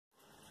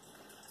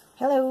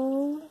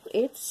Hello,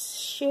 it's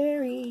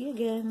Sherry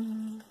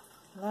again.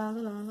 La,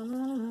 la, la,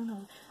 la, la, la.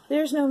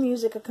 There's no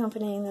music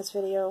accompanying this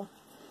video.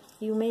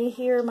 You may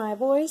hear my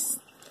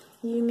voice.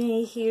 You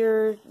may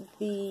hear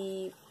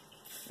the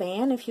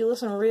fan if you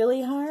listen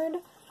really hard.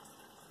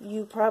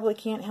 You probably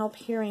can't help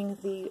hearing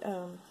the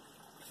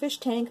fish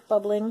tank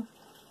bubbling.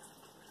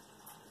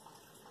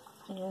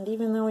 And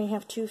even though we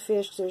have two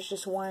fish, there's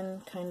just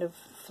one kind of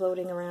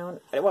floating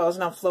around. Well, it's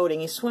not floating.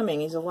 He's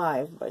swimming. He's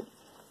alive, but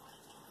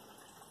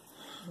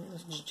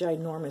it's a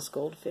ginormous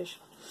goldfish.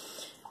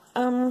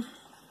 So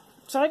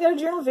I got a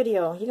journal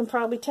video. You can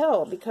probably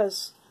tell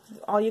because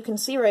all you can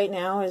see right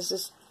now is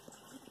this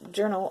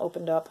journal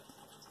opened up.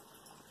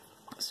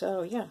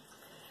 So yeah,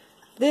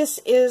 this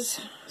is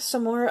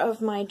some more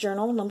of my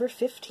journal, number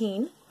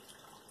 15.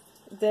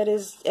 That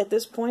is at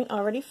this point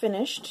already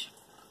finished,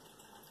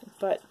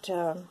 but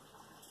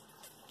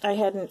I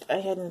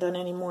hadn't done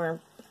any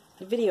more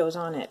videos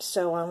on it,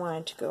 so I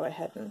wanted to go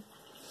ahead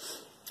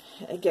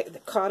and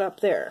get caught up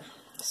there.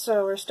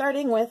 So we're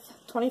starting with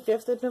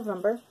 25th of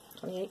November,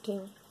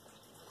 2018.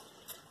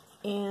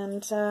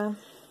 And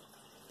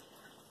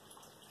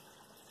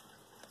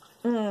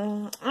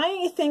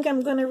I think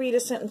I'm going to read a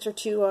sentence or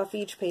two off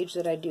each page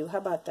that I do. How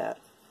about that?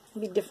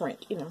 It'll be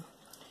different, you know.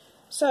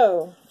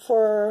 So,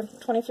 for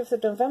 25th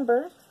of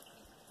November,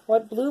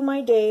 what blew my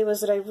day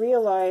was that I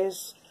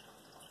realized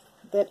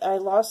that I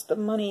lost the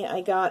money I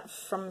got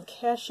from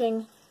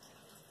cashing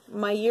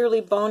my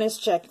yearly bonus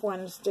check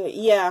Wednesday.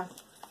 Yeah,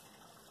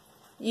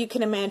 you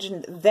can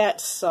imagine that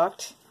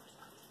sucked.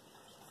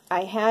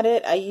 I had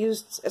it, I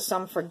used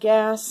some for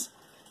gas,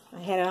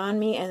 I had it on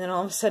me, and then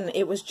all of a sudden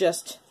it was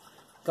just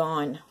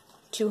gone.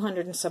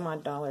 $200 and some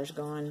odd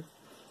gone.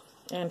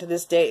 And to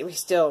this day,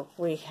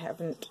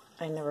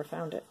 I never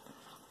found it.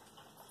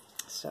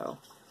 So,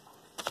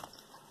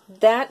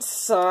 that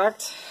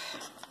sucked.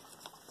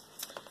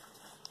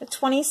 The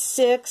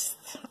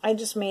 26th, I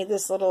just made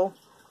this little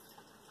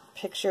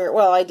picture.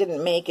 Well, I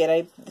didn't make it.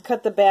 I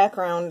cut the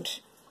background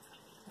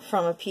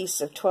from a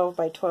piece of 12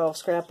 by 12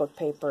 scrapbook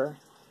paper.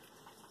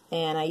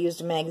 And I used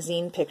a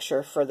magazine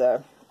picture for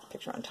the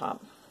picture on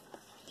top.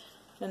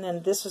 And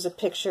then this was a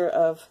picture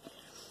of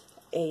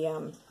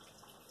an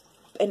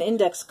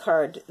index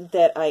card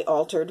that I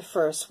altered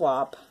for a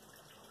swap.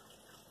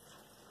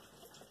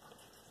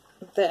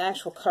 The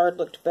actual card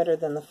looked better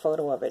than the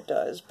photo of it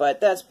does,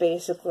 but that's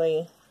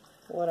basically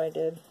what I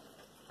did.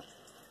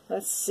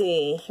 Let's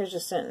see. Here's a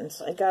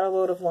sentence. I got a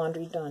load of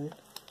laundry done.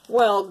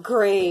 Well,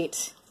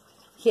 great.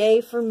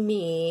 Yay for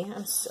me.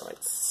 I'm so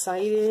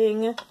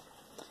exciting.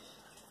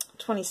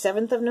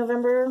 27th of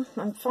November.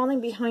 I'm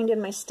falling behind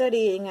in my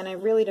studying, and I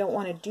really don't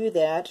want to do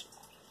that.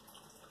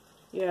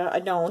 Yeah, I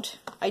don't.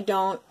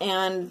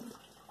 And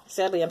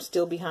sadly, I'm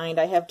still behind.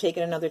 I have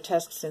taken another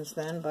test since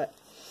then, but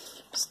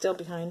I'm still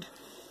behind.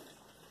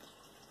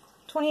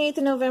 28th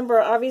of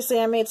November, obviously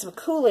I made some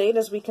Kool-Aid,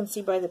 as we can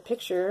see by the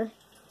picture.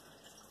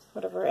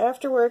 Whatever.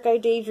 After work, I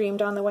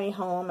daydreamed on the way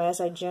home,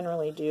 as I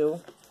generally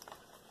do.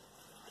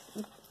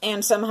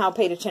 And somehow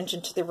paid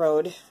attention to the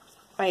road.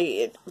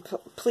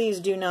 Please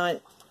do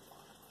not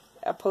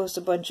post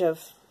a bunch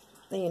of,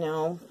 you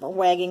know,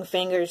 wagging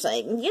fingers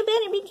like, you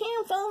better be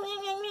careful.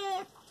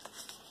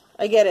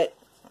 I get it.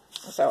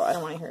 So, I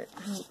don't want to hear it.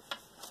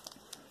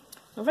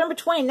 November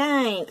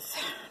 29th,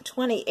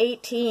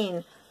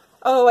 2018.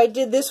 Oh, I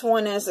did this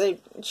one as I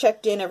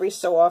checked in every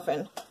so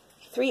often.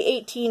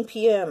 3:18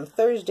 p.m.,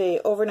 Thursday,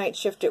 overnight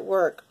shift at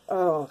work.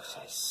 Oh,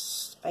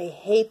 I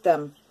hate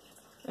them.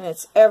 And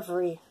it's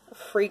every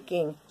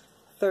freaking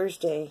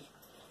Thursday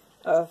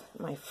of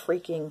my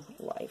freaking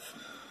life.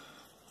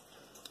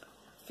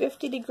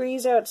 50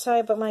 degrees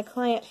outside, but my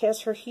client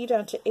has her heat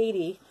on to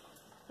 80,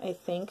 I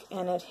think,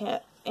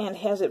 and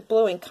has it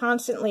blowing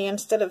constantly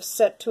instead of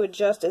set to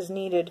adjust as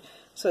needed,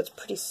 so it's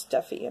pretty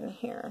stuffy in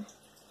here.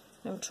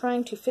 I'm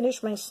trying to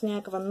finish my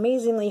snack of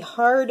amazingly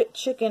hard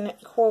chicken,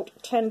 quote,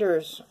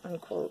 tenders,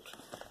 unquote.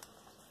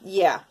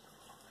 Yeah,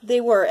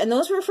 they were. And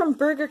those were from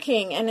Burger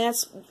King, and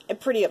that's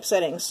pretty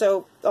upsetting.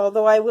 So,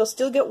 although I will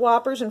still get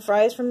Whoppers and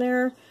fries from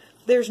there,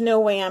 there's no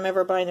way I'm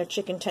ever buying their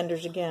chicken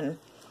tenders again.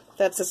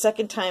 That's the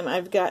second time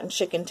I've gotten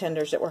chicken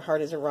tenders that were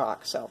hard as a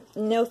rock. So,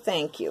 no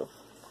thank you.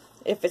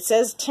 If it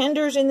says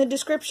tenders in the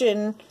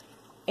description,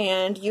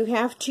 and you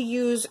have to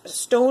use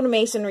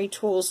stonemasonry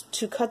tools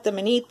to cut them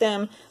and eat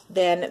them,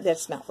 then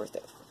that's not worth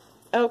it.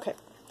 Okay.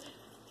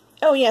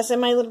 Oh yes,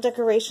 and my little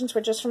decorations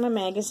were just from a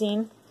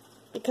magazine,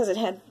 because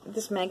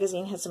this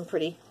magazine had some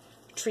pretty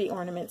tree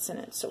ornaments in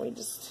it, so we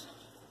just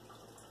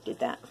did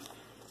that.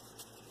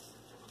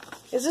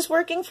 Is this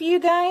working for you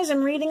guys?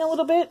 I'm reading a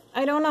little bit.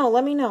 I don't know.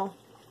 Let me know.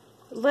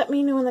 Let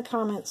me know in the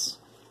comments,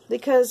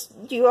 because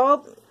you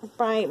all,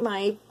 by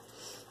my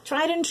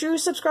tried and true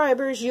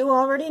subscribers, you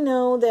already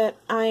know that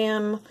I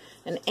am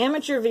an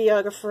amateur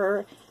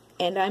videographer,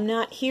 and I'm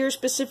not here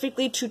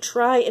specifically to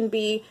try and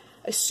be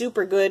a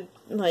super good,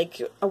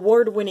 like,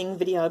 award-winning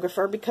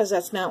videographer, because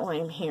that's not why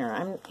I'm here.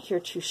 I'm here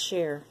to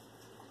share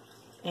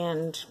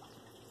and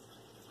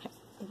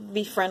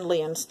be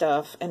friendly and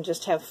stuff and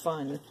just have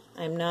fun.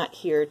 I'm not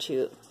here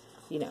to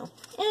you know,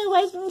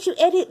 why didn't you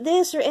edit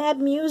this or add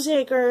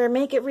music or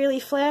make it really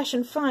flash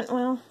and fun?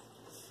 Well,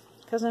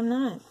 because I'm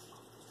not.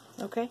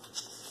 Okay?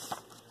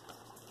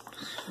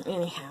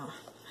 Anyhow.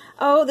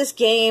 Oh, this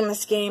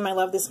game, I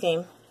love this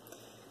game.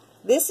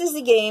 This is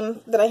the game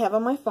that I have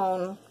on my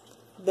phone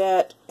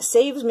that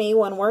saves me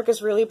when work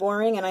is really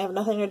boring and I have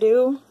nothing to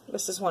do.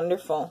 This is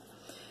wonderful.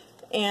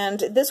 And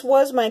this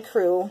was my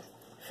crew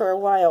for a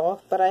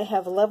while, but I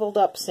have leveled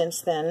up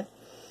since then.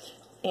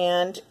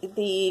 And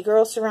the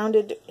girl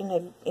surrounded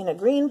in a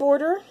green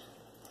border,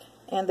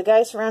 and the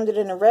guy surrounded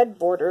in a red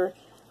border,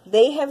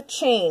 they have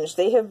changed.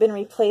 They have been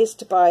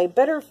replaced by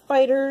better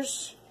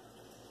fighters.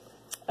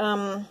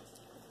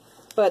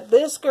 But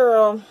this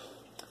girl,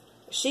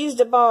 she's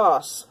the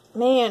boss.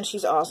 Man,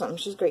 she's awesome.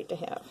 She's great to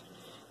have.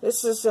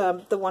 This is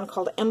the one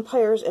called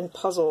Empires and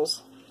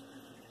Puzzles.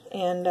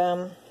 And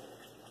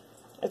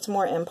it's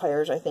more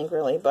empires, I think,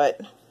 really.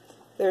 But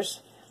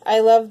I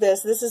love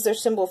this. This is their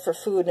symbol for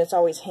food, and it's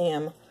always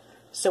ham.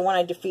 So when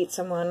I defeat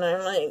someone,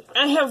 I'm like,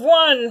 I have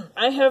won!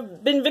 I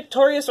have been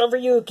victorious over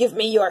you. Give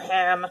me your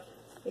ham.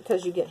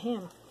 Because you get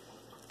ham.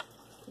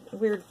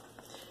 Weird.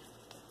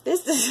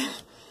 This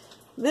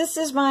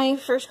is my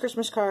first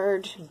Christmas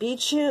card. Be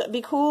chill,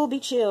 be cool, be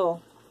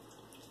chill.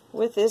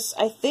 With this,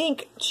 I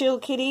think, Chill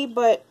Kitty,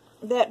 but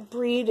that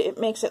breed, it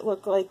makes it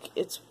look like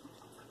it's,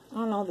 I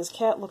don't know, this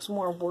cat looks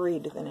more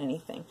worried than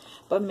anything.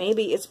 But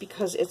maybe it's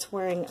because it's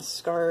wearing a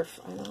scarf.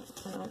 I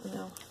don't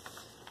know.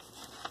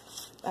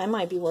 I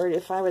might be worried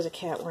if I was a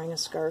cat wearing a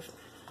scarf.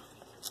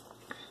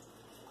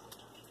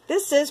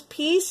 This says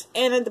peace,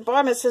 and at the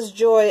bottom it says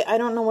joy. I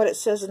don't know what it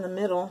says in the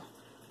middle,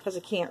 because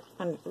I can't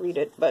read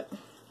it, but...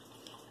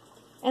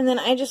 And then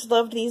I just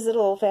loved these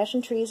little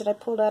old-fashioned trees that I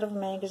pulled out of a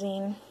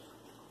magazine.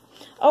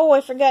 Oh,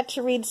 I forgot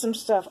to read some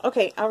stuff.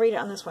 Okay, I'll read it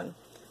on this one.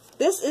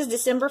 This is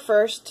December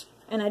 1st,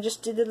 and I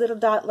just did the little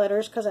dot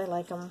letters because I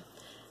like them.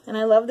 And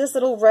I love this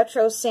little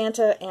retro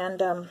Santa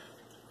and,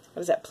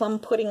 what is that, plum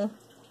pudding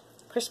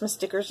Christmas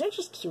stickers. They're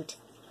just cute.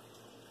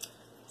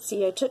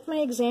 See, I took my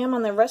exam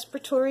on the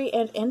respiratory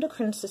and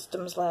endocrine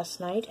systems last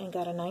night and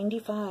got a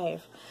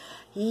 95.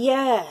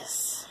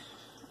 Yes!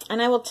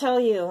 And I will tell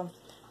you,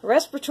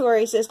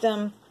 respiratory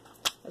system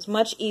is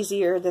much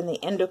easier than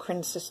the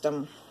endocrine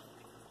system.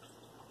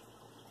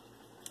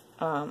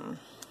 That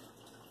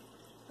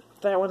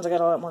one's got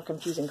a lot more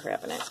confusing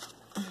crap in it.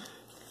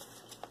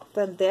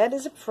 Then that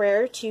is a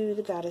prayer to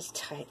the goddess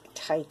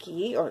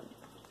Tyche,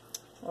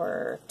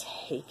 or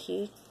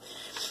Tyche.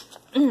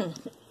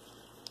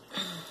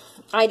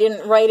 I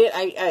didn't write it.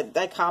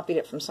 I copied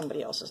it from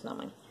somebody else's, not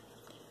mine.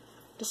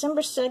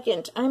 December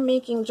 2nd, I'm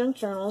making junk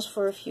journals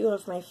for a few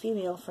of my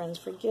female friends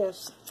for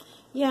gifts.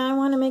 Yeah, I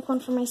want to make one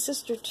for my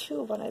sister,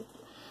 too, but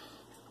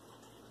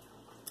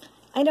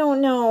I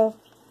don't know.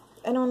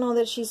 I don't know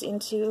that she's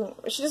into...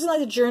 She doesn't like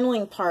the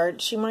journaling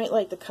part. She might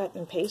like the cut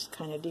and paste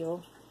kind of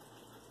deal.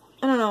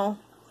 I don't know.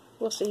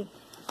 We'll see.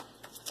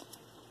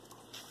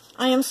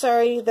 I am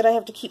sorry that I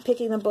have to keep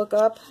picking the book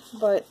up,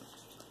 but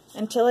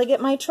until I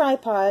get my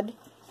tripod,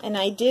 and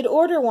I did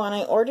order one.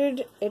 I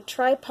ordered a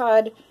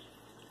tripod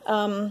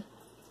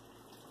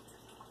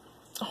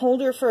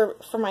holder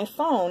for my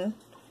phone,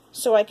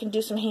 so I can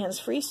do some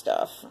hands-free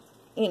stuff,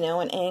 you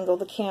know, and angle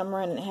the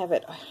camera and have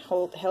it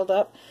held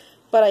up.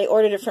 But I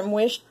ordered it from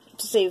Wish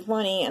to save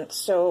money, and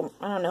so,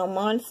 I don't know, a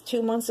month,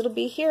 2 months it'll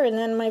be here, and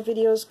then my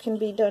videos can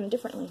be done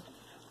differently.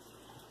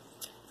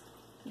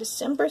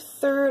 December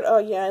 3rd, oh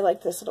yeah, I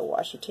like this little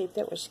washi tape,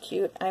 that was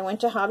cute. I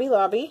went to Hobby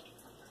Lobby,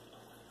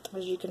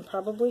 as you can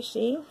probably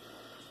see.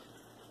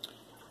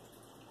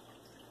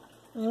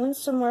 I went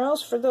somewhere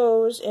else for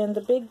those, and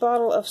the big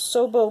bottle of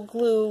Sobo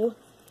glue,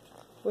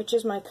 which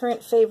is my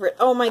current favorite.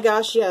 Oh my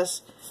gosh,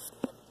 yes.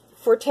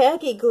 For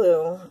tacky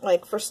glue,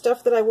 like for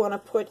stuff that I want to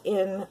put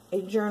in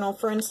a journal,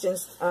 for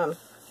instance,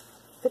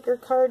 thicker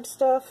card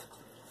stuff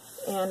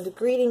and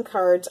greeting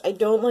cards, I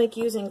don't like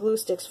using glue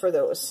sticks for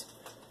those.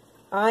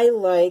 I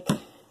like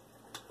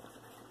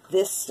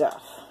this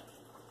stuff.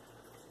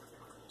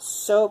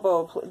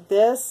 Sobo,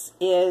 this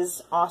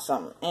is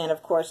awesome. And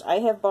of course, I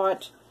have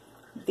bought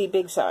the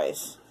big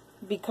size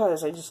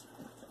because I just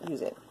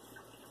use it.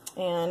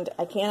 And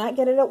I cannot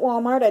get it at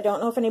Walmart. I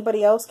don't know if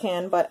anybody else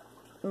can, but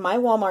my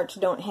Walmarts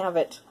don't have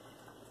it.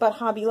 But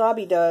Hobby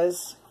Lobby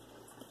does.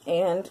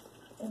 And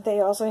they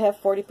also have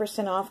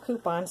 40% off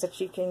coupons that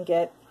you can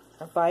get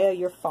via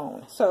your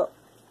phone. So,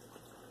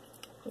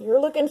 you're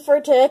looking for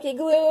tacky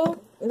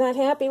glue, not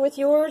happy with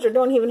yours, or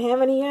don't even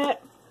have any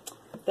yet,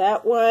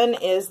 that one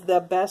is the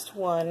best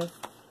one.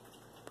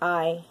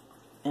 IMO.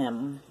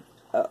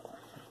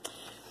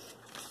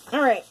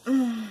 Alright.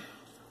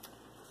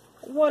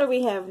 What do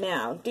we have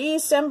now?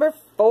 December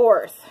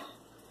 4th.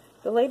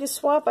 The latest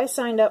swap I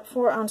signed up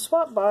for on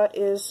SwapBot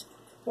is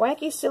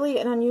Wacky, Silly,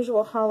 and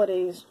Unusual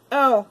Holidays.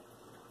 Oh.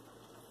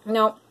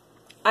 No.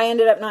 I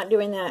ended up not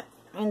doing that.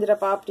 I ended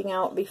up opting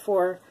out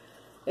before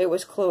it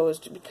was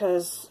closed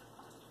because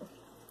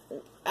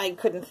I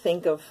couldn't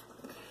think of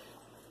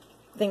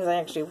things I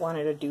actually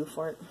wanted to do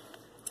for it.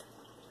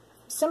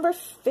 December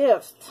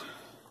 5th.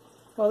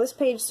 Well, this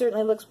page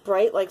certainly looks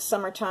bright like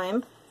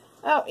summertime.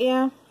 Oh,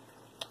 yeah.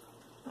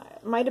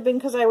 It might have been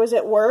because I was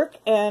at work,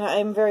 and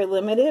I'm very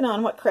limited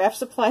on what craft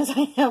supplies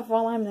I have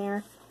while I'm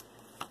there.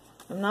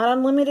 I'm not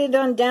unlimited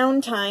on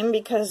downtime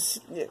because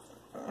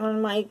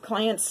when my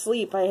clients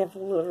sleep, I have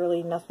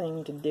literally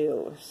nothing to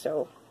do.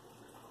 So,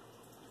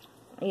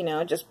 you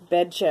know, just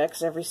bed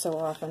checks every so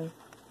often.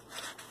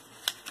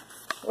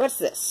 What's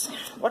this?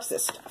 What's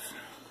this stuff?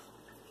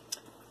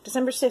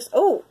 December 6th.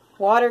 Oh,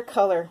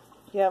 watercolor.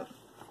 Yep.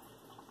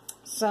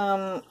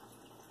 Some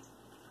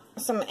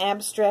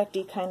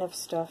abstract-y kind of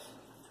stuff.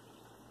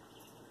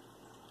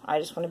 I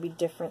just want to be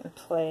different and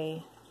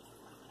play.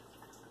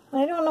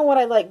 I don't know what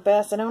I like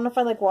best. I don't know if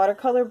I like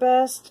watercolor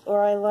best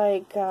or I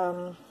like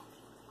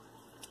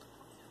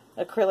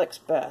acrylics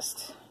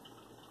best.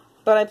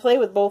 But I play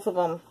with both of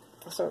them,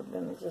 so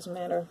it doesn't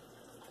matter.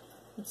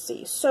 Let's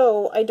see.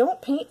 So, I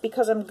don't paint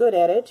because I'm good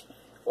at it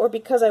or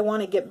because I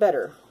want to get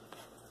better.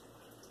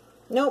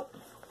 Nope.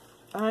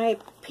 I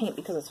paint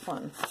because it's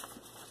fun.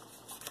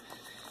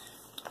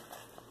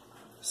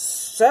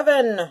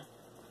 7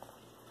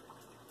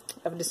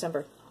 of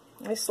December.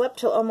 I slept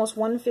till almost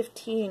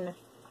 1:15.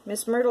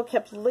 Miss Myrtle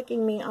kept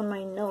licking me on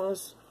my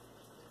nose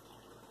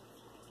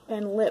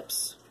and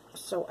lips,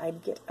 so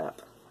I'd get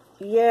up.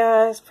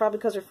 Yeah, it's probably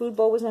because her food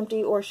bowl was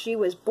empty or she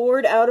was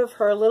bored out of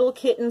her little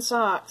kitten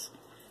socks.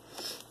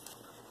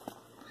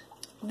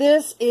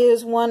 This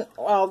is one,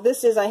 well,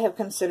 this is, I have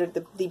considered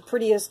the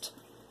prettiest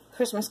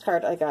Christmas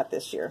card I got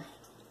this year.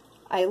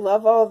 I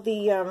love all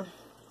the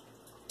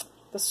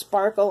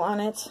sparkle on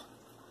it.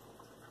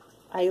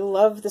 I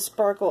love the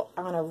sparkle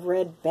on a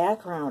red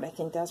background. I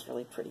think that's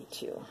really pretty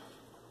too.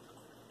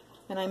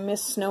 And I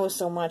miss snow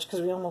so much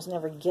because we almost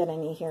never get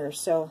any here.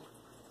 So,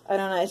 I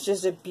don't know, it's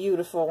just a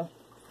beautiful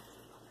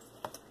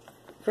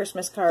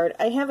Christmas card.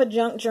 I have a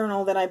junk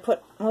journal that I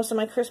put most of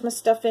my Christmas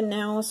stuff in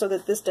now so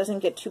that this doesn't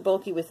get too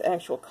bulky with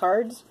actual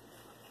cards.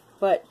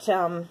 But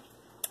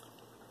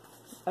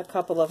a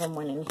couple of them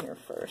went in here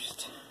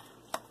first.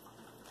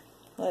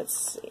 Let's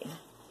see.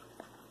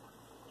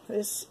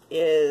 This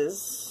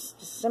is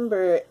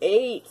December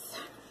 8th.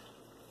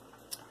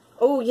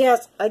 Oh,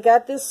 yes, I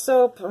got this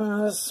soap.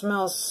 Oh, it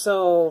smells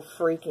so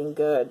freaking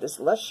good. This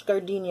Lush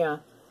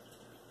Gardenia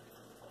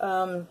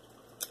from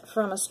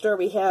a store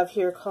we have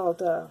here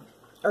called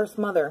Earth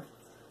Mother.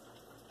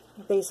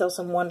 They sell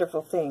some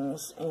wonderful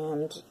things,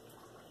 and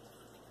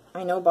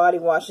I know body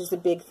wash is the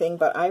big thing,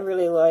 but I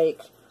really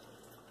like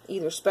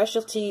either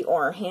specialty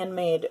or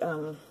handmade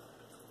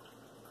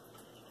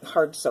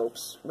hard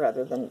soaps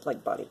rather than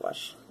like body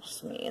wash.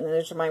 Just me. And then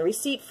there's my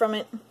receipt from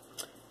it.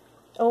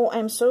 Oh,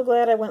 I'm so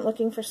glad I went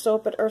looking for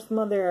soap at Earth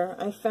Mother.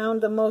 I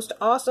found the most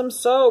awesome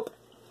soap.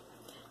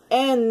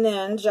 And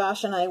then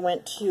Josh and I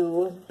went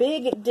to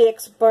Big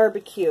Dick's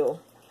Barbecue.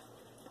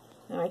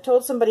 And I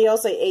told somebody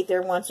else I ate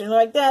there once, and they're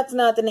like, that's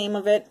not the name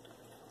of it.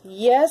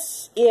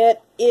 Yes,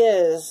 it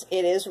is.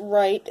 It is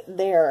right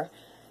there.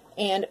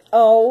 And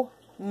oh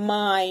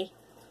my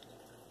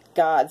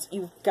gods,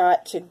 you've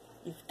got to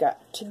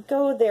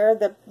go there.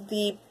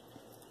 The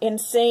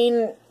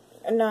insane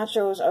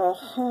nachos,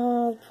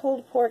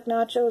 pulled pork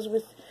nachos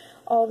with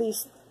all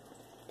these.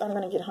 I'm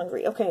gonna get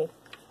hungry. Okay,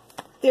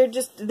 they're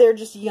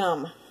just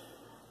yum.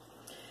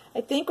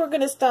 I think we're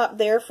gonna stop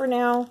there for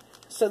now,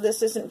 so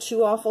this isn't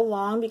too awful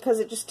long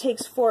because it just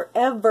takes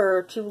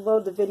forever to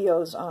load the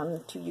videos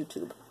onto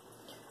YouTube.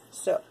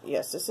 So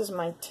yes, this is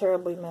my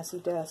terribly messy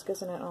desk.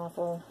 Isn't it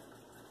awful?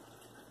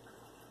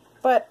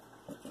 But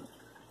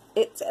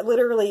it's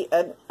literally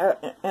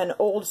an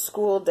old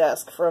school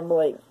desk from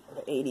like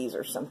the 80s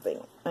or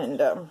something,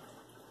 and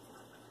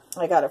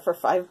I got it for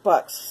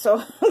 $5, so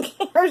who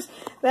cares?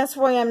 That's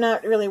why I'm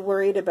not really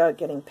worried about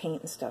getting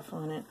paint and stuff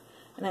on it.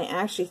 And I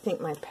actually think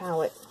my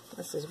palette,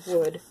 this is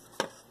wood,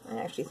 I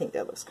actually think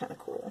that looks kind of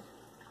cool.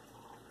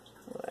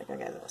 Look, I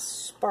got little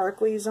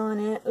sparklies on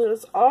it. It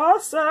was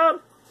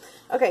awesome!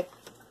 Okay,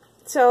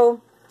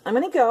 so I'm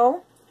going to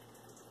go,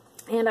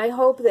 and I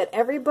hope that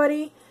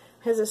everybody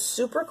has a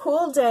super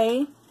cool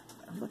day.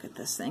 Look at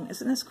this thing.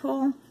 Isn't this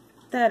cool?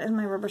 That is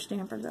my rubber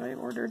stamper that I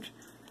ordered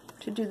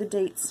to do the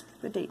dates,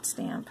 the date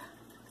stamp.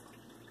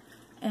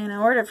 And I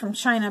ordered it from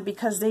China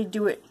because they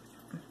do it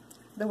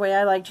the way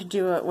I like to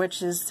do it,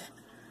 which is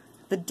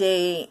the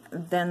day,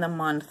 then the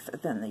month,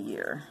 then the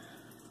year.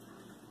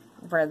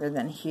 Rather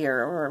than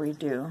here, where we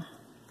do...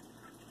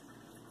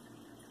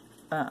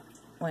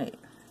 wait.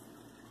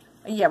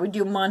 Yeah, we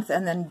do month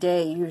and then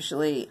day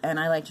usually, and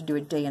I like to do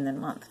a day and then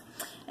month.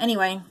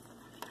 Anyway,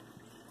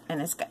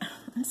 and it's got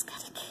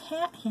a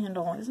cat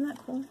handle. Isn't that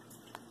cool?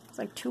 It's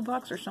like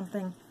 $2 or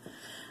something.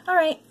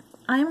 Alright,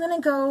 I'm going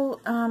to go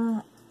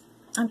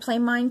and play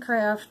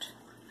Minecraft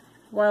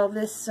while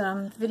this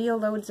video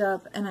loads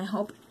up, and I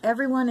hope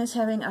everyone is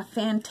having a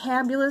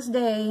fantabulous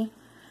day.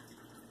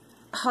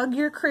 Hug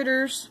your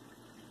critters,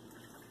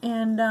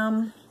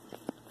 and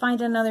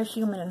find another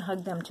human and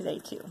hug them today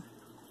too.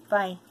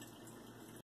 Bye.